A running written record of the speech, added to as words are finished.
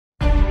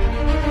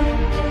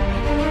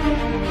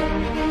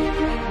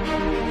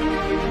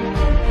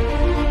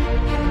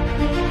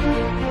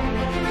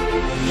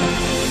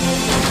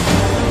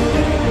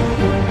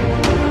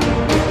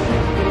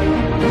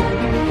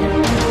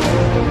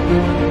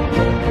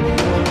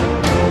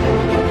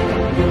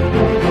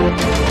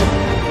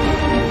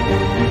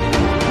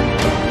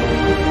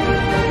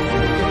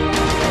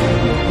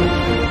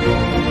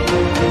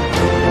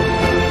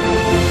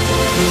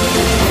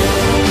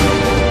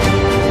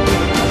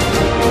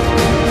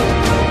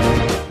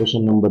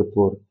Question number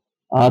 4.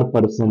 R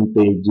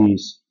percentage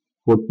is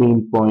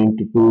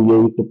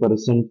 14.28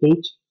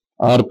 percentage.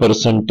 R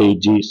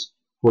percentage is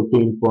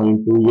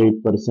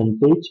 14.28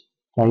 percentage.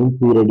 Time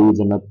period is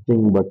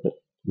nothing but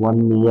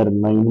 1 year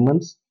 9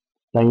 months.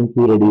 Time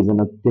period is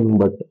nothing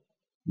but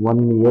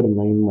 1 year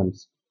 9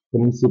 months.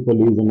 Principal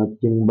is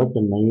nothing but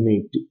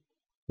 980.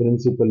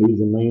 Principal is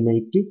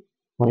 980.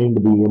 Find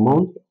the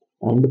amount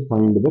and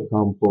find the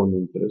compound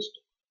interest.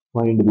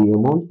 Find the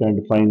amount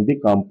and find the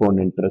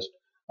compound interest.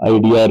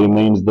 Idea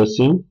remains the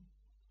same.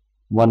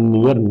 1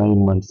 year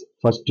 9 months.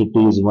 First it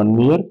is 1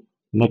 year.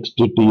 Next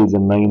it is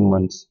 9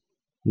 months.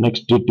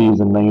 Next it is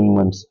 9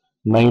 months.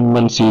 9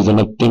 months is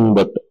nothing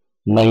but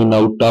 9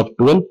 out of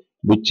 12,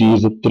 which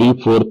is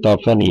 3/4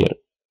 of an year.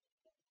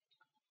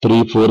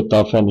 3/4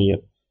 of an year.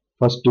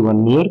 First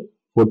 1 year,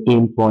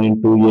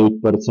 14.28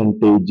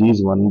 percentage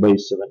is 1 by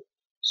 7.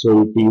 So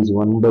it is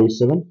 1 by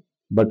 7.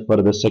 But for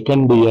the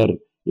second year,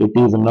 it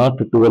is not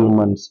 12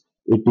 months.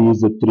 It is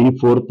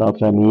 3/4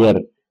 of an year.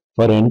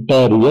 For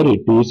entire year,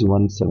 it is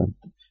 1/7.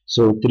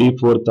 So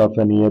 3/4 of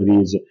an year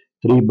is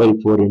 3 by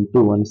 4 into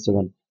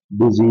 1/7.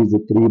 This is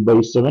 3 by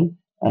 7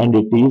 and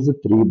it is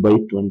 3 by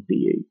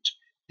 28.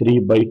 3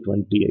 by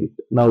 28.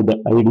 Now the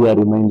idea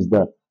remains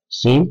the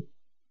same.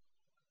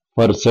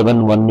 For 7,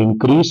 1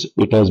 increase,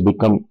 it has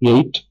become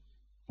 8.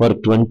 For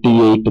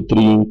 28,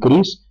 3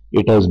 increase,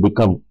 it has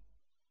become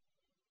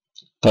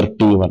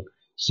 31.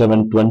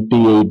 7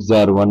 28s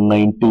are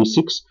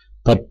 196.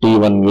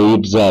 31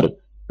 8s are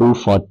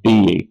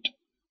 248.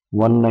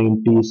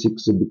 196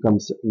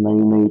 becomes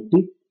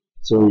 980.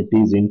 So it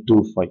is into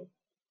 5.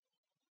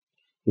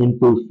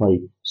 Into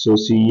 5. So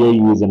CA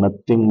is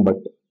nothing but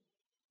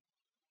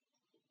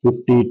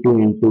 52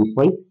 into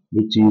 5,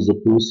 which is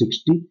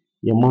 260.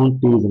 Amount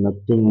is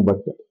nothing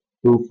but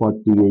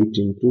 248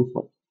 into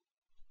 5.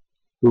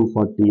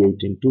 248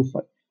 into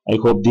 5. I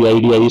hope the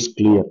idea is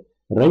clear.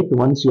 Right?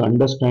 Once you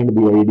understand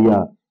the idea,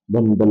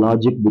 then the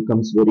logic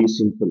becomes very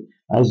simple.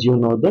 As you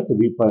know that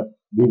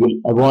we will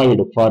avoid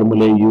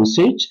formula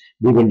usage.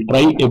 We will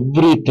try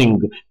everything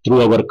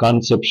through our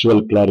conceptual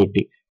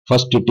clarity.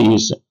 First it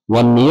is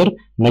 1 year,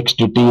 next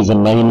it is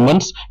 9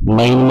 months.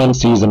 9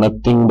 months is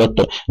nothing but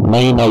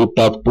 9 out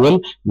of 12.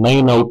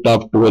 9 out of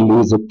 12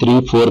 is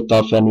 3/4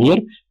 of an year.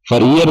 For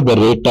year the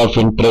rate of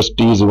interest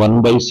is 1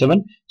 by 7.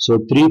 So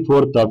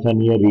 3/4 of an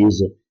year is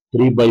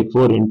 3 by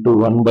 4 into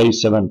 1 by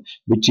 7,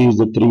 which is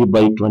 3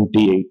 by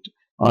 28.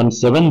 On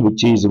 7,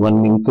 which is 1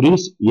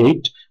 increase,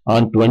 8.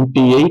 On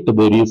 28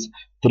 there is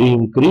 3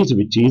 increase,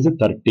 which is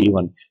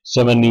 31.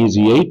 7 is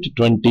 8,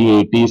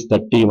 28 is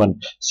 31.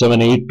 7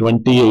 8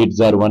 28s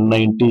are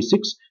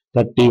 196.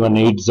 31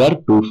 8s are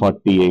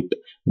 248.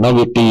 Now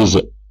it is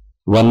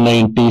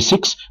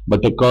 196,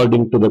 but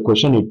according to the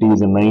question it is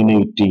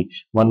 980.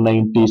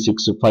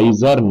 196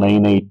 5s are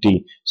 980.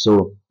 So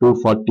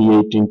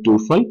 248 into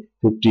 5,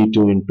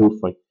 52 into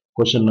 5.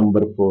 Question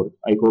number 4.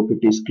 I hope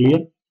it is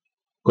clear.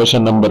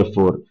 Question number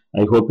 4.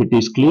 I hope it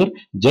is clear.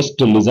 Just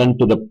listen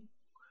to the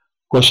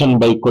question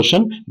by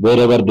question.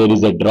 Wherever there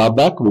is a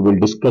drawback, we will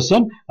discuss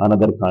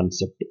another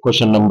concept.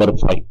 Question number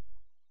 5.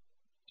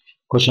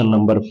 Question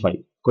number 5.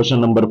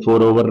 Question number 4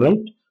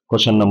 overwrite.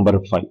 Question number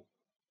 5.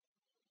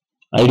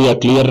 Idea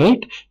clear,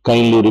 right?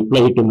 Kindly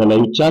reply it in the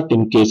live chat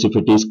in case if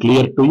it is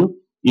clear to you.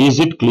 Is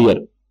it clear?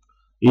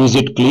 Is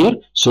it clear?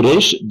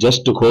 Suresh,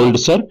 just hold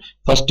sir.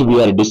 First we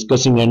are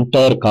discussing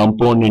entire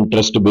compound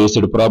interest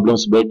based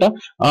problems beta.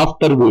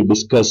 After we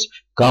discuss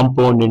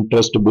compound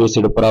interest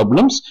based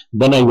problems,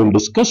 then I will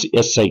discuss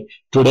SI.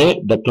 Today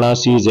the class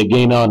is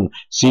again on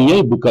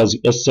CI because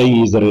SI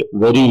is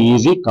very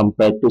easy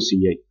compared to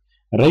CI.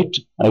 Right?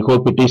 I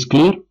hope it is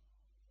clear.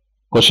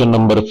 Question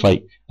number 5.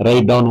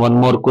 Write down one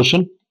more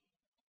question.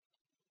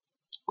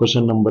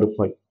 Question number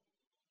 5.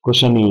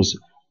 Question is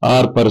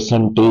R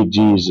percentage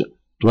is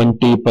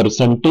 20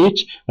 percentage.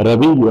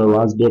 Ravi, you have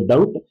asked a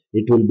doubt.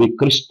 It will be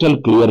crystal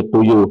clear to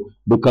you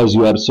because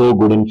you are so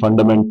good in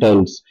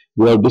fundamentals.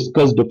 We have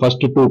discussed the first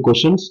 2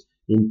 questions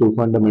into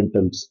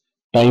fundamentals.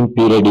 Time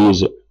period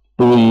is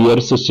 2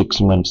 years 6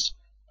 months.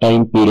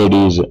 Time period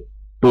is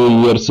 2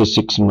 years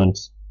 6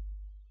 months.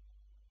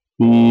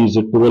 P is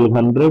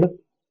 1200.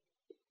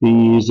 P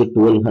is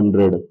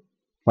 1200.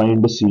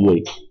 Find CI.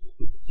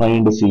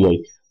 Find CI.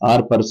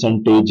 R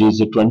percentage is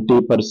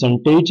 20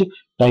 percentage.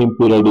 Time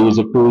period is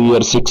 2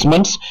 years 6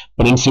 months.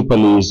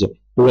 Principal is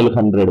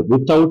 1200.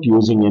 Without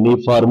using any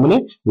formula,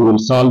 we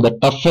will solve the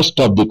toughest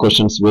of the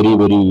questions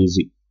very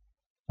easy.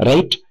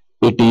 Right?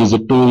 It is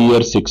 2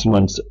 years 6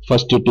 months.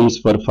 First it is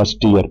for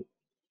first year.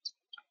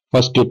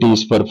 First it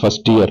is for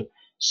first year.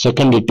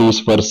 Second it is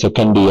for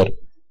second year.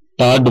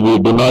 Third, we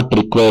do not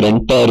require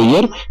entire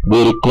year. We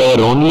require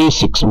only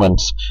 6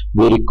 months.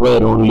 We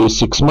require only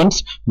 6 months,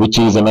 which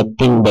is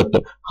nothing but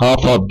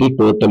half of the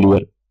total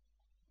year.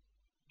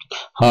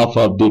 Half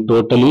of the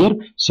total year.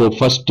 So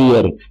first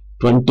year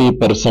 20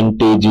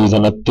 percentage is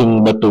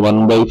nothing but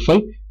 1 by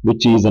 5,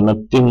 which is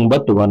nothing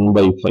but 1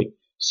 by 5.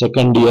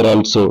 Second year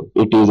also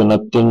it is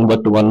nothing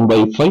but 1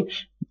 by 5.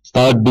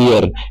 Third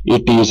year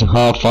it is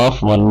half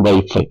of 1 by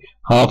 5.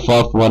 Half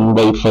of 1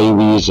 by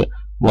 5 is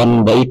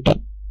 1 by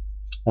 10.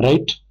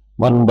 Right?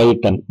 1 by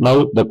 10.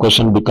 Now the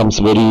question becomes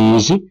very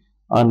easy.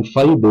 On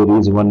 5 there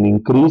is one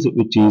increase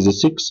which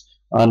is 6.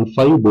 On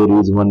 5 there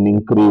is one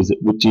increase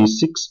which is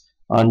 6.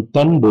 On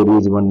 10 there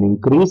is one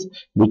increase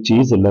which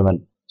is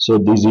 11. So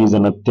this is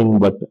nothing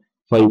but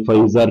 5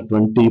 5s are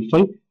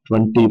 25,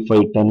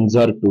 25 10s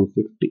are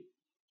 250.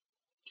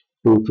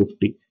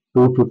 250.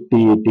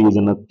 250 it is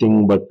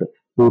nothing but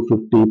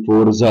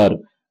 254s are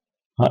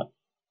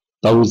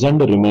 1000,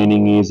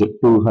 remaining is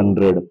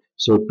 200.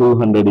 So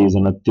 200 is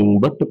nothing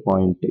but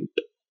 0.8.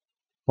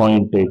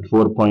 0.8,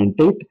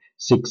 4.8,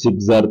 6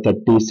 6 are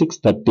 36,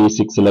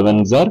 36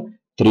 11s are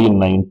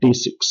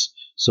 396.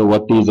 So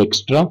what is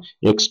extra?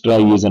 Extra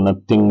is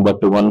nothing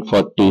but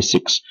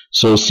 146.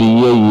 So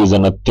CA is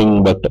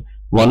nothing but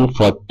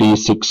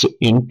 146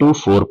 into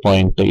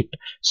 4.8.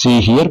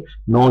 See here,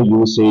 no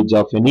usage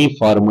of any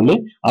formula.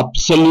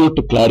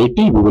 Absolute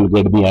clarity, we will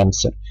get the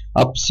answer.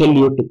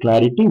 Absolute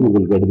clarity, we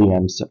will get the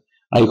answer.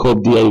 I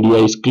hope the idea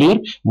is clear.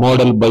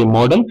 Model by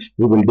model,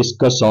 we will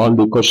discuss all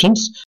the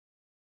questions.